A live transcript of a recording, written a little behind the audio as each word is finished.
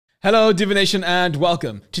Hello Divination and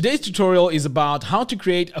welcome. Today's tutorial is about how to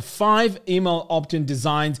create 5 email opt-in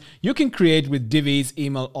designs you can create with Divi's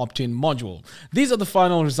email opt-in module. These are the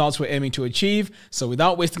final results we're aiming to achieve, so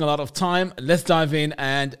without wasting a lot of time, let's dive in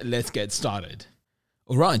and let's get started.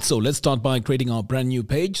 Alright, so let's start by creating our brand new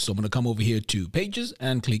page. So I'm going to come over here to Pages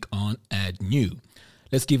and click on Add New.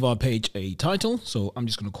 Let's give our page a title. So I'm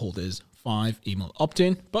just going to call this 5 email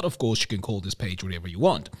opt-in, but of course you can call this page whatever you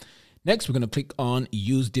want. Next, we're going to click on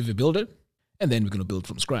Use Divi Builder, and then we're going to build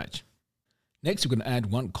from scratch. Next, we're going to add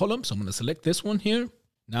one column. So I'm going to select this one here.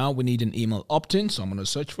 Now we need an email opt-in, so I'm going to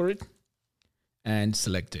search for it and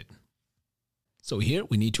select it. So here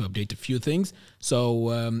we need to update a few things.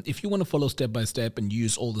 So if you want to follow step by step and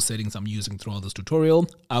use all the settings I'm using throughout this tutorial,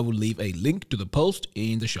 I will leave a link to the post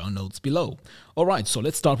in the show notes below. All right, so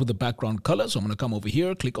let's start with the background color. So I'm going to come over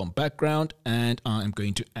here, click on background, and I'm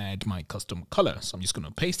going to add my custom color. So I'm just going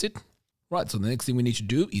to paste it. Right, so the next thing we need to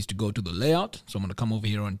do is to go to the layout. So I'm going to come over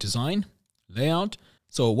here on design, layout.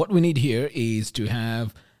 So what we need here is to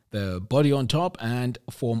have the body on top and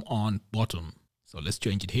form on bottom. So let's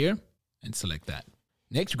change it here and select that.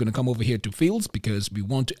 Next, we're going to come over here to fields because we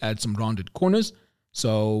want to add some rounded corners.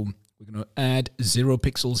 So we're going to add 0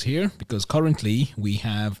 pixels here because currently we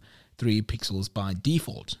have 3 pixels by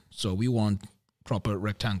default. So we want proper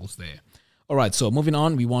rectangles there. All right, so moving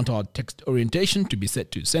on, we want our text orientation to be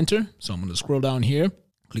set to center. So I'm going to scroll down here,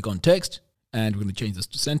 click on text, and we're going to change this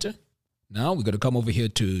to center. Now we're going to come over here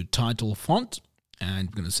to title font, and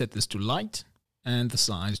we're going to set this to light and the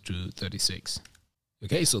size to 36.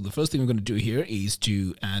 Okay, so the first thing we're going to do here is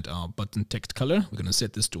to add our button text color. We're going to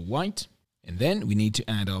set this to white, and then we need to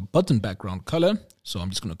add our button background color. So I'm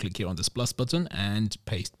just going to click here on this plus button and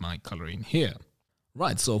paste my color in here.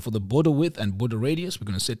 Right, so for the border width and border radius, we're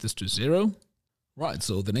going to set this to 0. Right,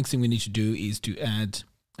 so the next thing we need to do is to add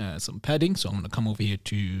some padding. So I'm going to come over here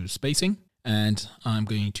to spacing, and I'm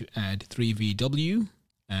going to add 3VW,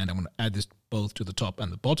 and I'm going to add this both to the top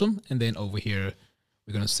and the bottom. And then over here,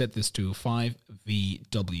 we're going to set this to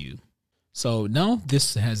 5VW. So now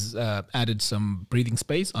this has added some breathing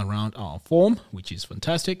space around our form, which is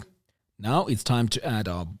fantastic. Now it's time to add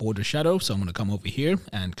our border shadow. So I'm going to come over here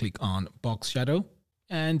and click on box shadow.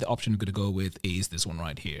 And the option we're going to go with is this one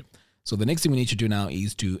right here. So the next thing we need to do now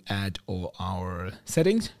is to add all our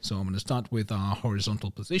settings. So I'm going to start with our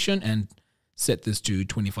horizontal position and set this to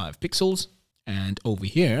 25 pixels. And over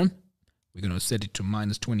here, we're going to set it to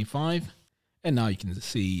 -25. And now you can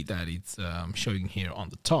see that it's showing here on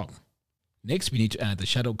the top. Next, we need to add the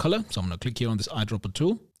shadow color. So I'm going to click here on this eyedropper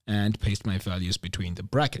tool and paste my values between the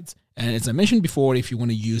brackets. And as I mentioned before, if you want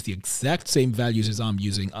to use the exact same values as I'm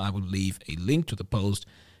using, I will leave a link to the post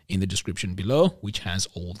in the description below, which has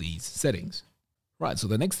all these settings. Right, so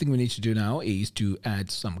the next thing we need to do now is to add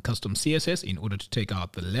some custom CSS in order to take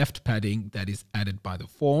out the left padding that is added by the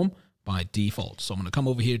form by default. So I'm going to come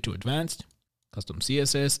over here to advanced, custom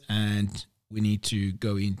CSS, and we need to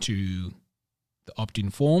go into the opt-in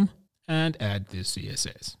form and add this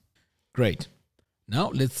CSS. Great. Now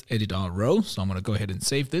let's edit our row. So I'm going to go ahead and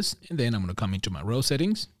save this, and then I'm going to come into my row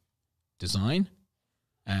settings, design,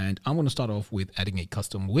 and I'm going to start off with adding a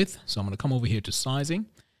custom width. So I'm going to come over here to sizing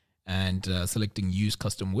and selecting use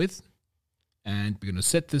custom width, and we're going to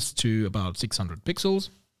set this to about 600 pixels.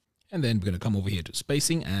 And then we're going to come over here to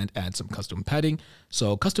spacing and add some custom padding.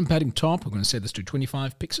 So custom padding top, we're going to set this to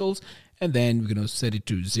 25 pixels, and then we're going to set it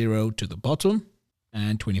to 0 to the bottom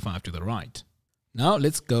and 25 to the right. Now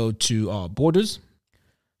let's go to our borders.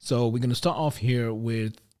 So we're going to start off here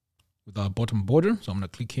with our bottom border. So I'm going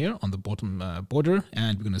to click here on the bottom border,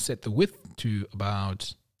 and we're going to set the width to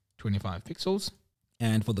about 25 pixels.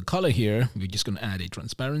 And for the color here, we're just going to add a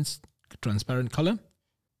transparent color.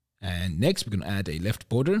 And next, we're going to add a left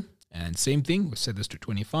border. And same thing, we'll set this to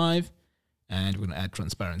 25, and we're going to add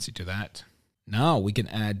transparency to that. Now we can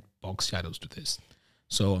add box shadows to this.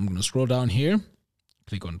 So I'm going to scroll down here,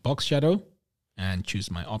 click on box shadow, and choose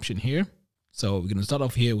my option here. So we're going to start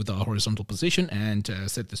off here with our horizontal position and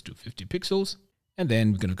set this to 50 pixels. And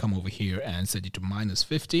then we're going to come over here and set it to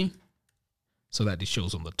 -50 so that it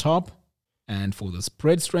shows on the top. And for the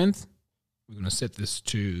spread strength, we're going to set this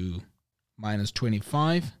to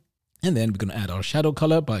 -25. And then we're going to add our shadow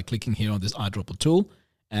color by clicking here on this eyedropper tool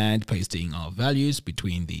and pasting our values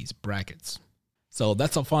between these brackets. So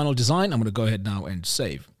that's our final design. I'm going to go ahead now and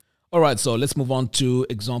save. All right, so let's move on to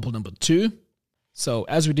example number 2. So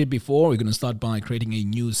as we did before, we're going to start by creating a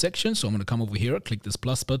new section. So I'm going to come over here, click this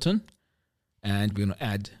plus button, and we're going to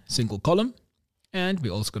add single column. And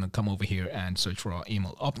we're also going to come over here and search for our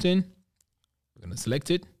email opt-in. We're going to select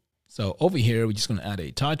it. So over here, we're just going to add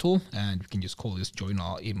a title, and we can just call this join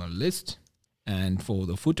our email list. And for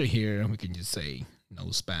the footer here, we can just say no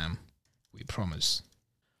spam, we promise.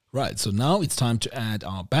 Right, so now it's time to add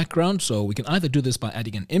our background. So we can either do this by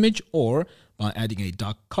adding an image or by adding a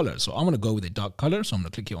dark color. So I'm going to go with a dark color. So I'm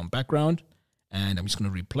going to click here on background, and I'm just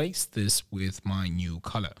going to replace this with my new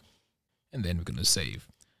color. And then we're going to save.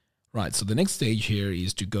 Right, so the next stage here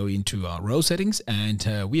is to go into our row settings,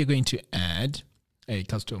 and we are going to add a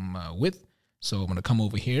custom width. So I'm going to come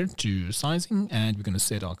over here to sizing, and we're going to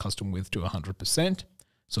set our custom width to 100%.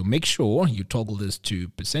 So make sure you toggle this to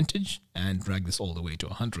percentage and drag this all the way to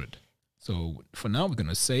 100. So for now, we're going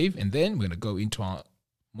to save, and then we're going to go into our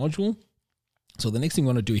module. So the next thing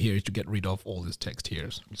we want to do here is to get rid of all this text here.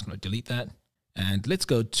 So I'm just going to delete that, and let's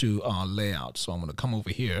go to our layout. So I'm going to come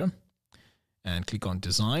over here and click on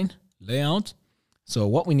design, layout. So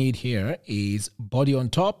what we need here is body on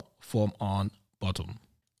top, form on bottom.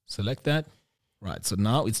 Select that. Right, so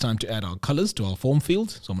now it's time to add our colors to our form field.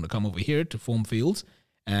 So I'm going to come over here to form fields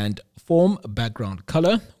and form background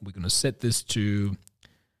color. We're going to set this to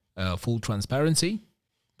full transparency.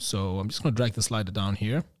 So I'm just going to drag the slider down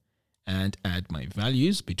here and add my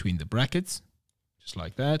values between the brackets, just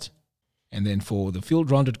like that. And then for the field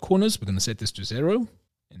rounded corners, we're going to set this to 0.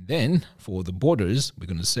 And then for the borders, we're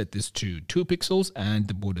going to set this to 2 pixels, and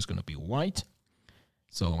the border is going to be white.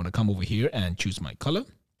 So I'm going to come over here and choose my color.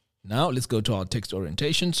 Now let's go to our text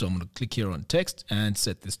orientation. So I'm going to click here on text and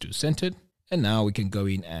set this to centered. And now we can go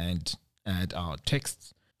in and add our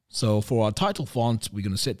text. So for our title font, we're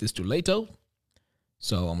going to set this to Lato.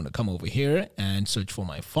 So I'm going to come over here and search for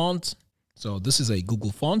my font. So this is a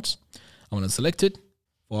Google font. I'm going to select it.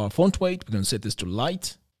 For our font weight, we're going to set this to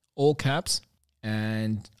light, all caps,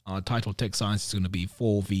 and our title text size is going to be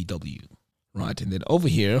 4 VW. Right, and then over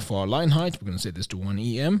here for our line height, we're going to set this to 1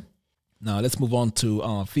 EM. Now let's move on to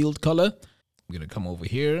our field color. We're going to come over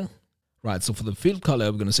here. Right, so for the field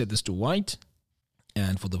color, we're going to set this to white.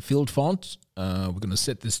 And for the field font, we're going to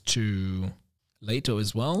set this to Lato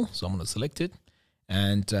as well. So I'm going to select it.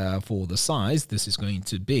 And for the size, this is going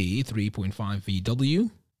to be 3.5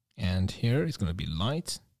 VW. And here it's going to be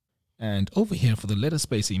light. And over here for the letter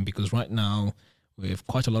spacing, because right now we have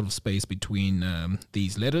quite a lot of space between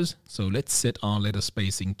these letters. So let's set our letter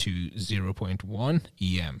spacing to 0.1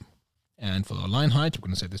 EM. And for our line height, we're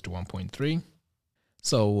going to set this to 1.3.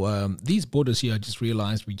 So these borders here, I just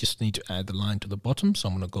realized we just need to add the line to the bottom. So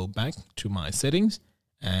I'm going to go back to my settings,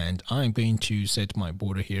 and I'm going to set my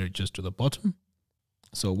border here just to the bottom.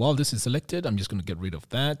 So while this is selected, I'm just going to get rid of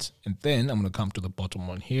that. And then I'm going to come to the bottom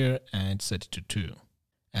one here and set it to 2.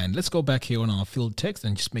 And let's go back here on our field text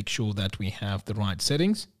and just make sure that we have the right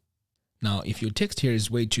settings. Now, if your text here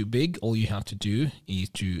is way too big, all you have to do is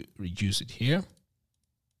to reduce it here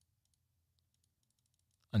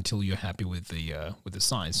until you're happy with the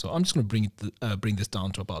size. So I'm just going to bring this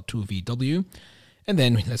down to about 2 VW, and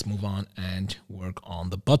then let's move on and work on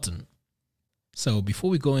the button. So before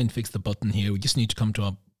we go and fix the button here, we just need to come to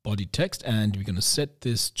our body text, and we're going to set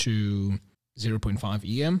this to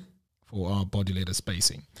 0.5 EM for our body letter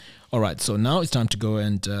spacing. All right, so now it's time to go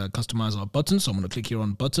and customize our button. So I'm going to click here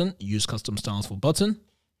on button, use custom styles for button.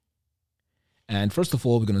 And first of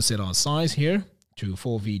all, we're going to set our size here to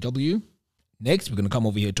 4 VW. Next, we're going to come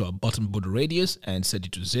over here to our button border radius and set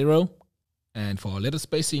it to 0. And for our letter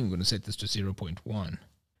spacing, we're going to set this to 0.1.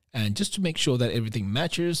 And just to make sure that everything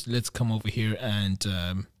matches, let's come over here and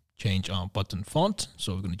change our button font.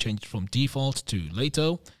 So we're going to change it from default to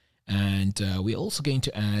Lato. And we're also going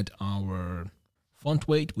to add our font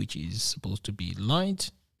weight, which is supposed to be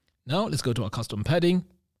light. Now let's go to our custom padding.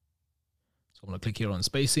 So I'm going to click here on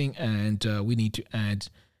spacing, and we need to add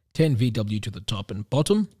 10 VW to the top and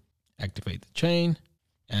bottom. Activate the chain,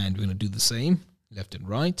 and we're going to do the same left and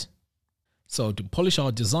right. So to polish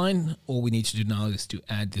our design, all we need to do now is to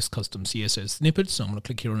add this custom CSS snippet. So I'm going to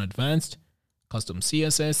click here on advanced, custom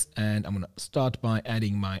CSS, and I'm going to start by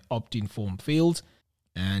adding my opt-in form field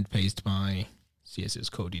and paste my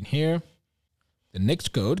CSS code in here. The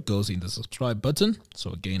next code goes in the subscribe button.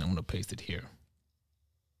 So again, I'm going to paste it here.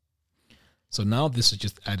 So now this has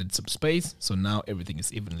just added some space. So now everything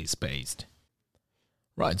is evenly spaced.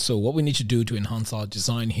 Right, so what we need to do to enhance our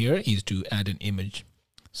design here is to add an image.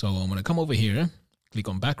 So I'm going to come over here, click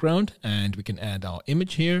on background, and we can add our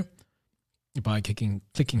image here by clicking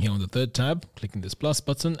here on the third tab, clicking this plus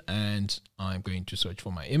button, and I'm going to search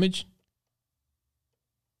for my image.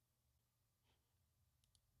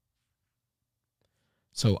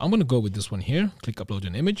 So I'm going to go with this one here, click upload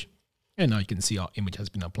an image. And now you can see our image has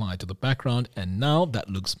been applied to the background, and now that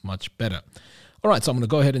looks much better. All right, so I'm going to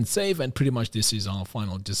go ahead and save, and pretty much this is our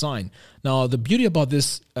final design. Now, the beauty about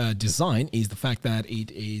this design is the fact that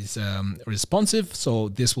it is responsive, so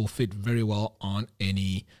this will fit very well on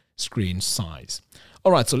any screen size.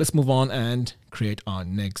 All right, so let's move on and create our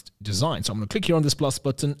next design. So I'm going to click here on this plus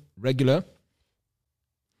button, regular.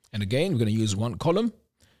 And again, we're going to use one column.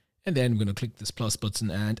 And then we're going to click this plus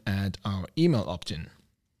button and add our email opt-in. I'm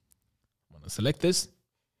going to select this.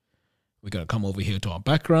 We're going to come over here to our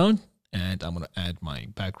background, and I'm going to add my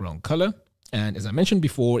background color. And as I mentioned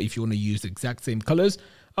before, if you want to use the exact same colors,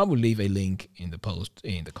 I will leave a link in the post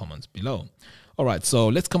in the comments below. All right, so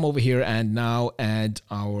let's come over here and now add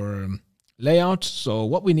our layout. So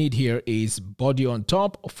what we need here is body on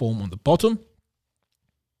top, form on the bottom.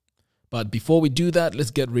 But before we do that,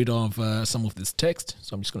 let's get rid of some of this text.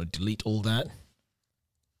 So I'm just going to delete all that.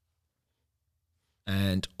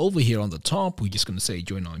 And over here on the top, we're just going to say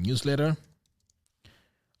join our newsletter.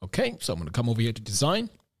 Okay, so I'm going to come over here to design,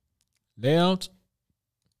 layout,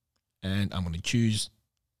 and I'm going to choose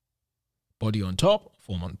body on top,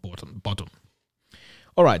 form on bottom.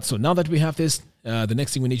 All right, so now that we have this, the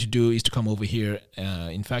next thing we need to do is to come over here.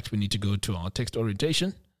 In fact, we need to go to our text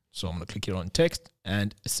orientation. So I'm going to click here on text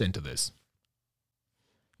and center this.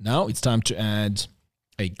 Now it's time to add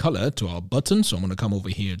a color to our button. So I'm going to come over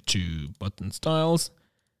here to button styles,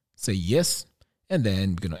 say yes, and then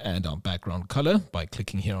we're going to add our background color by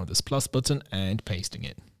clicking here on this plus button and pasting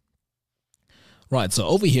it. Right, so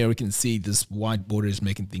over here we can see this white border is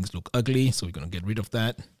making things look ugly, so we're going to get rid of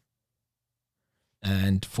that.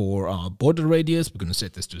 And for our border radius, we're going to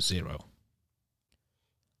set this to 0.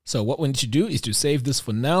 So what we need to do is to save this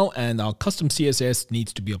for now, and our custom CSS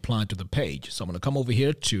needs to be applied to the page. So I'm going to come over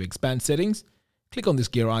here to expand settings, click on this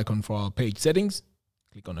gear icon for our page settings,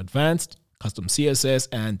 click on advanced, custom CSS,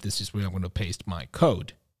 and this is where I'm going to paste my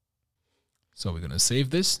code. So we're going to save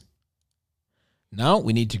this. Now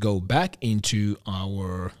we need to go back into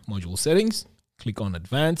our module settings, click on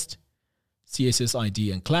advanced, CSS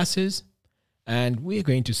ID and classes, and we're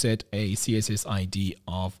going to set a CSS ID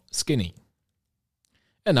of skinny.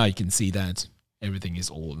 And now you can see that everything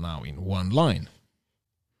is all now in one line.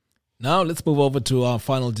 Now let's move over to our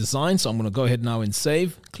final design. So I'm going to go ahead now and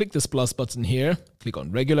save. Click this plus button here. Click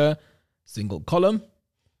on regular, single column.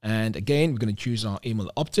 And again, we're going to choose our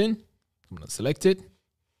email opt-in. I'm going to select it.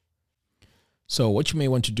 So what you may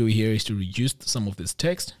want to do here is to reduce some of this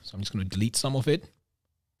text. So I'm just going to delete some of it.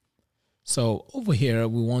 So over here,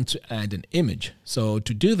 we want to add an image. So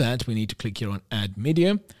to do that, we need to click here on add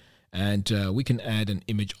media. And we can add an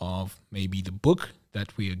image of maybe the book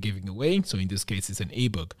that we are giving away. So in this case, it's an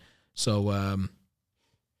ebook. So,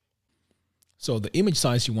 so the image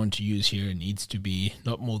size you want to use here needs to be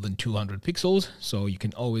not more than 200 pixels. So you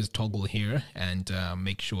can always toggle here and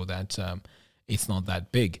make sure that it's not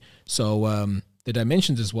that big. So the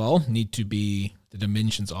dimensions as well need to be the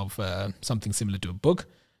dimensions of something similar to a book.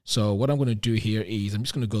 So what I'm going to do here is I'm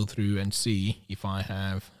just going to go through and see if I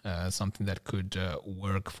have something that could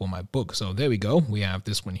work for my book. So there we go. We have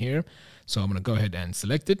this one here. So I'm going to go ahead and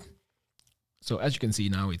select it. So as you can see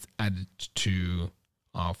now, it's added to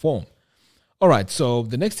our form. All right. So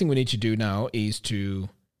the next thing we need to do now is to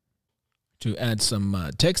add some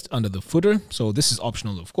text under the footer. So this is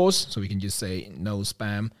optional, of course. So we can just say no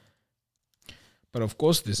spam. But of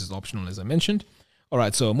course, this is optional, as I mentioned. All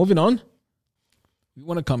right. So moving on. We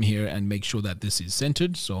want to come here and make sure that this is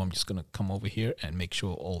centered. So I'm just going to come over here and make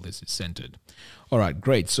sure all this is centered. All right,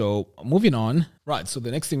 great. So moving on. Right, so the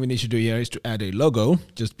next thing we need to do here is to add a logo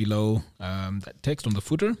just below that text on the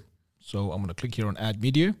footer. So I'm going to click here on add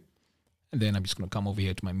media. And then I'm just going to come over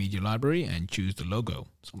here to my media library and choose the logo.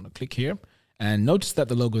 So I'm going to click here. And notice that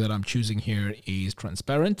the logo that I'm choosing here is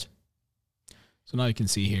transparent. So now you can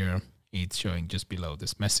see here, it's showing just below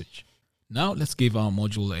this message. Now let's give our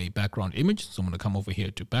module a background image. So I'm going to come over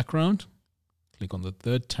here to background, click on the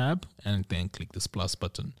third tab, and then click this plus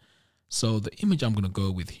button. So the image I'm going to go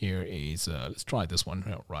with here is, let's try this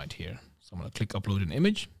one right here. So I'm going to click upload an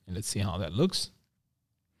image and let's see how that looks.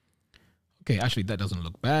 Okay, actually that doesn't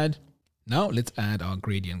look bad. Now let's add our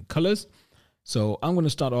gradient colors. So I'm going to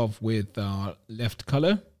start off with our left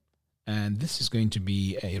color, and this is going to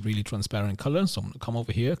be a really transparent color. So I'm going to come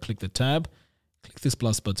over here, click the tab, click this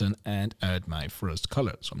plus button and add my first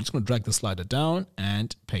color. So I'm just going to drag the slider down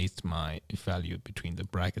and paste my value between the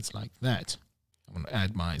brackets like that. I'm going to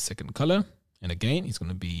add my second color. And again, it's going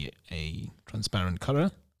to be a transparent color.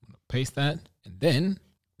 I'm going to paste that. And then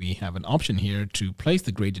we have an option here to place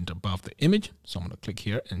the gradient above the image. So I'm going to click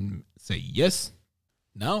here and say yes.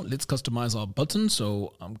 Now let's customize our button.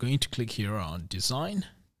 So I'm going to click here on design.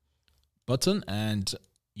 button and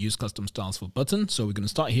use custom styles for button. So we're going to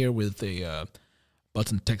start here with the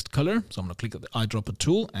button text color. So I'm going to click the eyedropper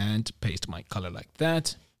tool and paste my color like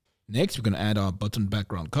that. Next, we're going to add our button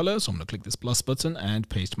background color. So I'm going to click this plus button and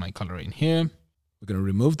paste my color in here. We're going to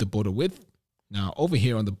remove the border width. Now over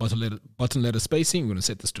here on the button letter spacing, we're going to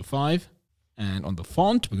set this to 5. And on the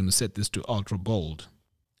font, we're going to set this to ultra bold.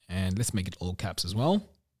 And let's make it all caps as well.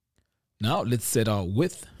 Now let's set our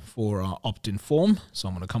width for our opt-in form. So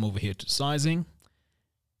I'm going to come over here to sizing.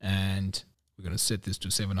 And we're going to set this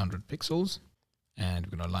to 700 pixels. And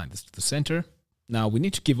we're going to align this to the center. Now we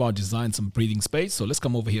need to give our design some breathing space. So let's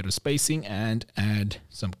come over here to spacing and add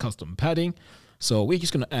some custom padding. So we're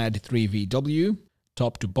just going to add 3 VW,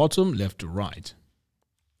 top to bottom, left to right.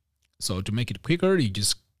 So to make it quicker, you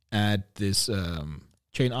just add this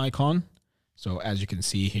chain icon. So as you can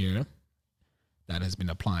see here, that has been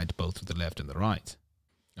applied both to the left and the right.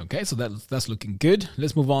 Okay, so that's looking good.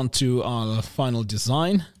 Let's move on to our final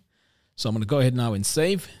design. So I'm going to go ahead now and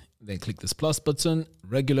save. Then click this plus button,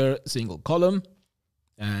 regular single column.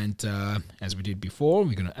 And as we did before,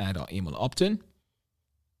 we're going to add our email opt-in.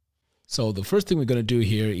 So the first thing we're going to do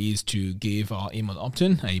here is to give our email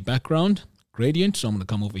opt-in a background gradient. So I'm going to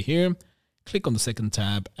come over here, click on the second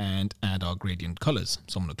tab and add our gradient colors.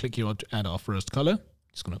 So I'm going to click here to add our first color.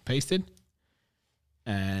 Just going to paste it.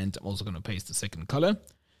 And I'm also going to paste the second color.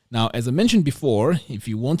 Now, as I mentioned before, if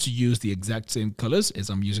you want to use the exact same colors as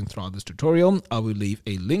I'm using throughout this tutorial, I will leave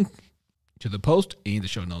a link to the post in the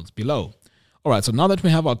show notes below. All right, so now that we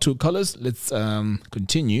have our 2 colors, let's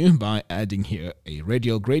continue by adding here a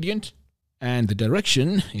radial gradient. And the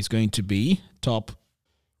direction is going to be top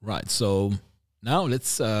right. So now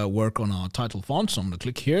let's work on our title font. So I'm going to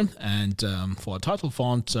click here. And for our title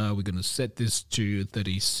font, we're going to set this to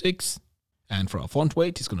 36. And for our font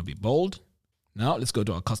weight, it's going to be bold. Now let's go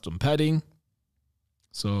to our custom padding.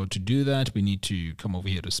 So to do that, we need to come over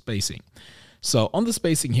here to spacing. So on the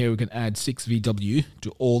spacing here, we can add 6 VW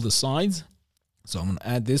to all the sides. So I'm going to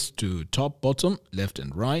add this to top, bottom, left,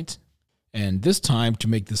 and right. And this time, to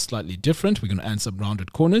make this slightly different, we're going to add some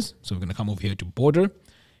rounded corners. So we're going to come over here to border.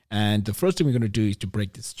 And the first thing we're going to do is to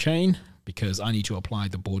break this chain because I need to apply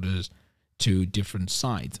the borders to different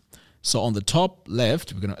sides. So on the top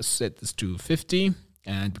left, we're going to set this to 50.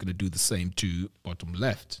 And we're going to do the same to bottom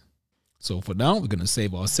left. So for now, we're going to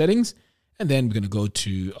save our settings. And then we're going to go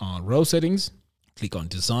to our row settings. Click on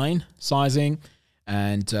design, sizing.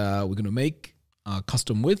 And we're going to make our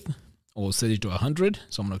custom width or set it to 100.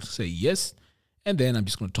 So I'm going to say yes. And then I'm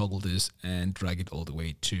just going to toggle this and drag it all the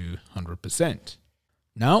way to 100%.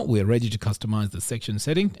 Now we're ready to customize the section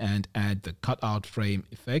setting and add the cutout frame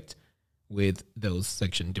effect with those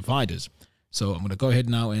section dividers. So I'm going to go ahead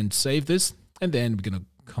now and save this. And then we're going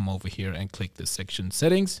to come over here and click the section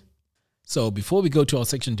settings. So before we go to our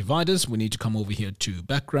section dividers, we need to come over here to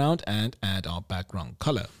background and add our background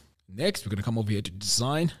color. Next, we're going to come over here to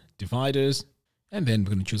design, dividers, and then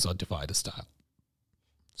we're going to choose our divider style.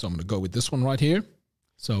 So I'm going to go with this one right here.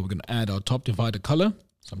 So we're going to add our top divider color.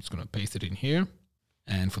 So I'm just going to paste it in here.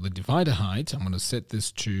 And for the divider height, I'm going to set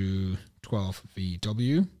this to 12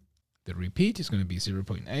 VW. The repeat is going to be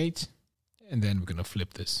 0.8. And then we're going to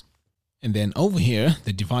flip this. And then over here,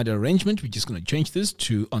 the divider arrangement, we're just going to change this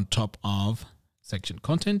to on top of section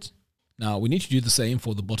content. Now we need to do the same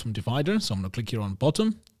for the bottom divider. So I'm going to click here on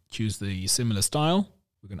bottom, choose the similar style.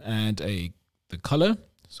 We're going to add the color.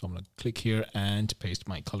 So I'm going to click here and paste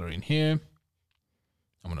my color in here.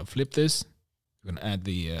 I'm going to flip this. We're going to add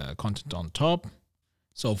the content on top.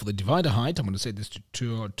 So for the divider height, I'm going to set this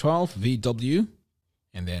to 12 VW.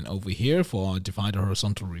 And then over here for our divider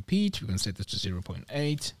horizontal repeat, we're going to set this to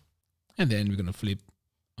 0.8. And then we're going to flip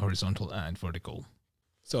horizontal and vertical.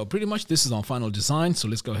 So pretty much this is our final design. So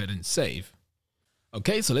let's go ahead and save.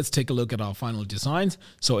 Okay, so let's take a look at our final designs.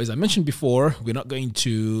 So as I mentioned before, we're not going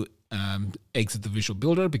to exit the Visual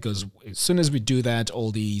Builder because as soon as we do that,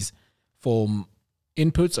 all these form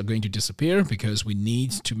inputs are going to disappear because we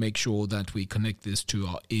need to make sure that we connect this to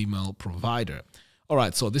our email provider. All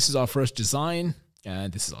right, so this is our first design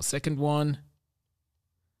and this is our second one.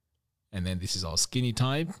 And then this is our skinny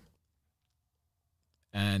type.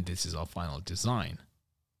 And this is our final design.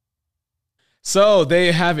 So there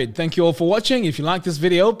you have it. Thank you all for watching. If you like this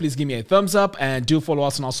video, please give me a thumbs up and do follow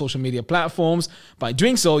us on our social media platforms. By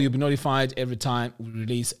doing so, you'll be notified every time we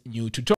release new tutorials.